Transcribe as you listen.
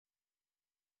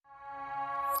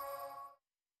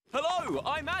Hello,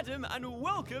 I'm Adam, and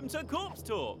welcome to Corpse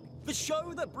Talk, the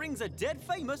show that brings a dead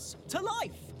famous to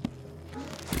life.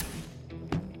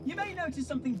 You may notice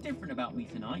something different about me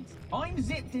tonight. I'm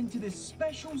zipped into this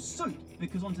special suit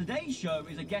because on today's show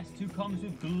is a guest who comes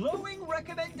with glowing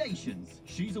recommendations.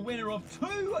 She's a winner of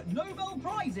 2 Nobel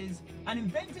Prizes and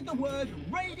invented the word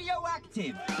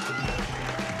radioactive.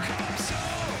 Corpse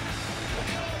Talk.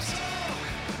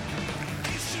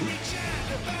 History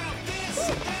chat about this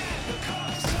and that.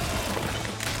 Corpse Talk.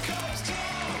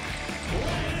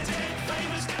 When the dead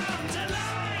famous come to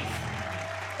life.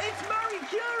 It's Marie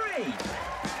Curie!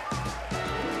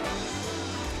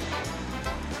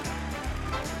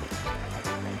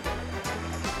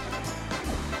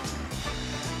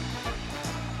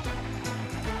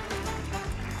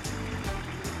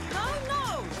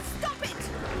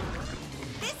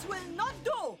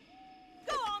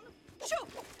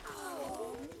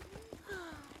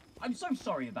 I'm so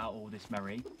sorry about all this,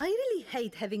 Marie. I really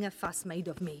hate having a fuss made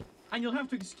of me. And you'll have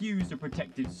to excuse the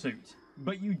protective suit.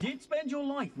 But you did spend your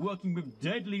life working with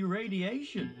deadly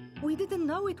radiation. We didn't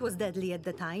know it was deadly at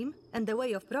the time, and the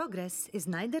way of progress is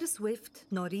neither swift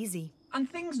nor easy. And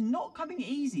things not coming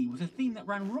easy was a theme that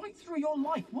ran right through your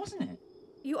life, wasn't it?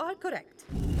 You are correct.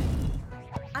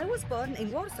 I was born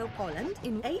in Warsaw, Poland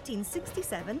in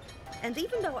 1867, and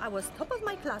even though I was top of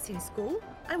my class in school,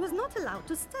 I was not allowed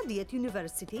to study at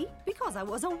university because I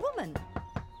was a woman.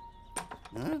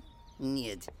 Huh?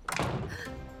 Niet.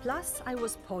 Plus, I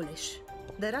was Polish.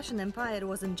 The Russian Empire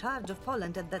was in charge of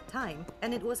Poland at that time,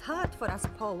 and it was hard for us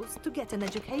Poles to get an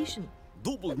education.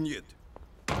 Double niet.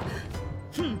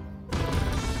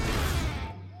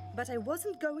 But I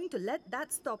wasn't going to let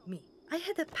that stop me. I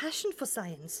had a passion for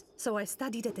science, so I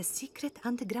studied at a secret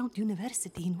underground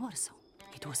university in Warsaw.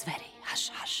 It was very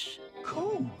hush-hush.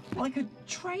 Cool. Like a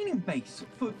training base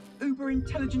for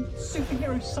uber-intelligent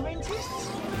superhero scientists?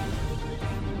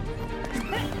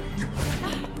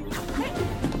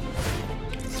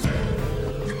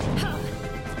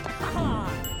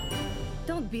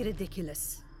 Don't be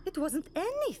ridiculous. It wasn't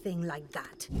anything like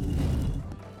that.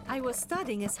 I was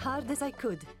studying as hard as I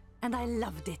could, and I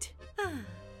loved it.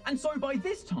 And so by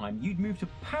this time, you'd moved to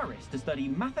Paris to study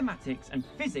mathematics and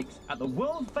physics at the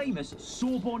world-famous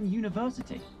Sorbonne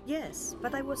University. Yes,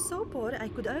 but I was so poor I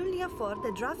could only afford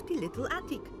a drafty little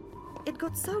attic. It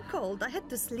got so cold I had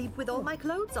to sleep with all my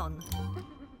clothes on.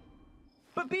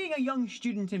 But being a young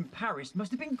student in Paris must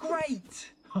have been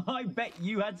great. I bet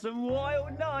you had some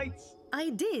wild nights. I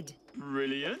did.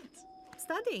 Brilliant.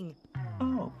 Studying.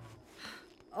 Oh.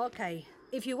 Okay,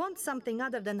 if you want something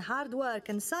other than hard work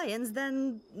and science,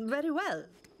 then very well.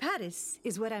 Paris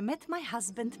is where I met my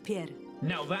husband, Pierre.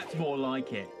 Now that's more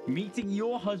like it. Meeting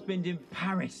your husband in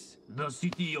Paris, the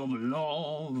city of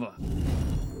love.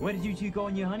 Where did you two go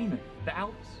on your honeymoon? The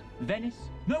Alps? Venice?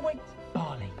 No, wait,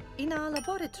 Bali. In our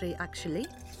laboratory, actually.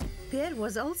 Pierre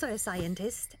was also a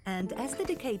scientist and as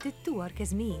dedicated to work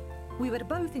as me. We were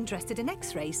both interested in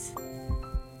X-rays.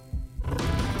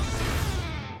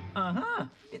 Uh-huh.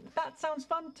 That sounds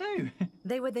fun too.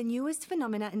 They were the newest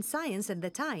phenomena in science at the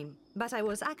time, but I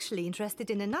was actually interested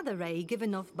in another ray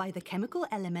given off by the chemical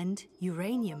element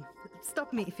uranium.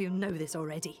 Stop me if you know this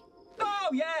already. Oh,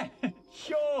 yeah!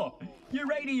 Sure!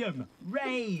 Uranium!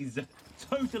 Rays!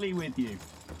 Totally with you.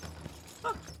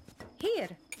 Oh. Here,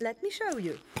 let me show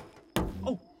you.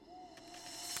 Oh.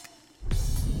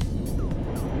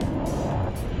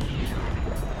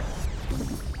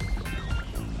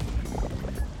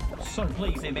 So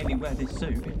pleased they made me wear this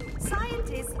suit.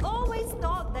 Scientists always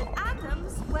thought that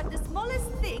atoms were the smallest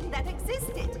thing that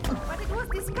existed, but it was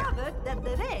discovered that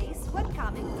the rays were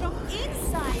coming from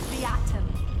inside the atom.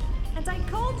 And I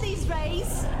called these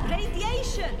rays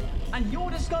radiation. And your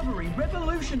discovery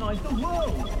revolutionized the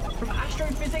world, from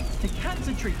astrophysics to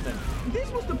cancer treatment.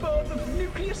 This was the birth of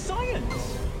nuclear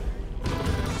science.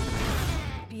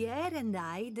 Pierre and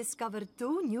I discovered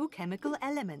 2 new chemical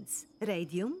elements.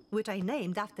 Radium, which I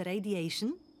named after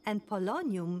radiation, and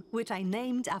polonium, which I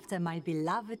named after my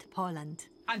beloved Poland.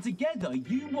 And together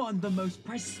you won the most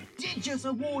prestigious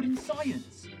award in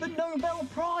science, the Nobel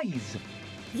Prize.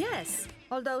 Yes,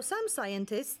 although some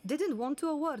scientists didn't want to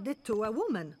award it to a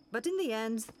woman. But in the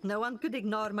end, no one could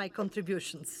ignore my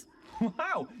contributions.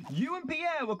 Wow, you and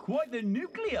Pierre were quite the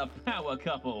nuclear power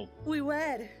couple. We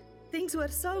were. Things were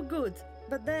so good.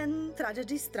 But then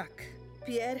tragedy struck.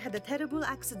 Pierre had a terrible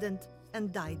accident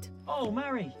and died. Oh,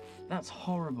 Marie, that's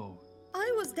horrible.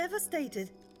 I was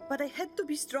devastated, but I had to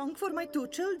be strong for my 2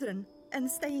 children, and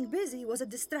staying busy was a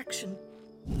distraction.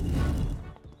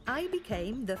 I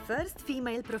became the first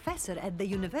female professor at the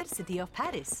University of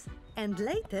Paris. And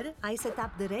later, I set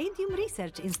up the Radium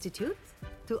Research Institute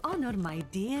to honor my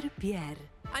dear Pierre.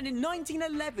 And in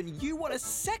 1911, you won a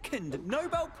second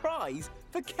Nobel Prize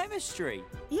for chemistry.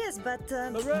 Yes, but do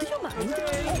you mind?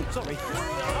 Oh, sorry.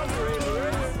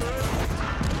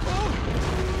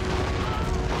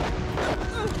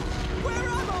 Where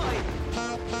am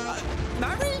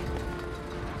I? Marie?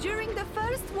 During the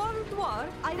First World War,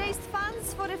 I raised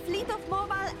funds for a fleet of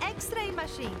mobile X-ray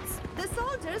machines. The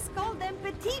soldiers called them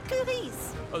Marie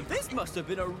Curies. Oh, this must have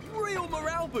been a real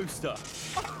morale booster.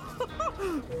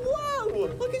 Wow!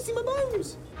 I can see my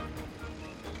bones.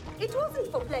 It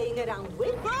wasn't for playing around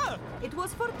with. Ah! It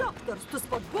was for doctors to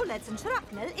spot bullets and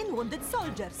shrapnel in wounded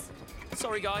soldiers.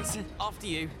 Sorry, guys. After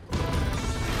you.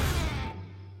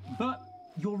 But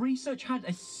your research had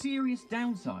a serious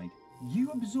downside.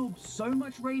 You absorbed so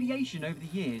much radiation over the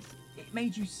years, it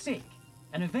made you sick,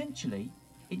 and eventually,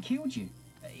 it killed you.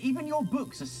 Even your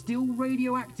books are still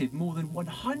radioactive more than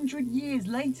 100 years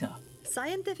later.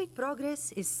 Scientific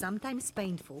progress is sometimes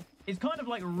painful. It's kind of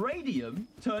like radium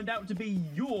turned out to be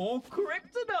your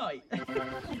kryptonite.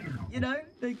 You know,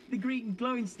 the green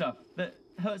glowing stuff that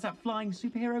hurts that flying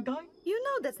superhero guy? You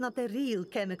know that's not a real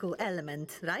chemical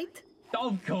element, right?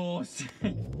 Of course.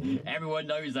 Everyone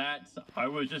knows that. I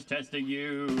was just testing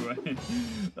you.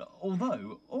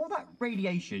 Although, all that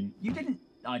radiation, you didn't,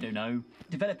 I don't know,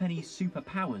 develop any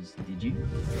superpowers, did you?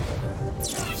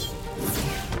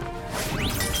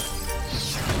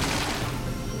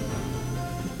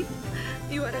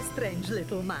 You are a strange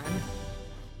little man.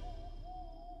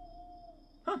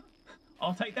 Huh.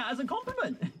 I'll take that as a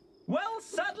compliment. Well,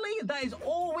 sadly, that is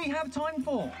all we have time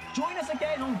for. Join us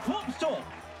again on Corpse Talk,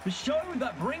 the show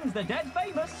that brings the dead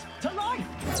famous to life.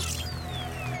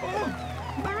 Oh,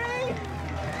 Marie!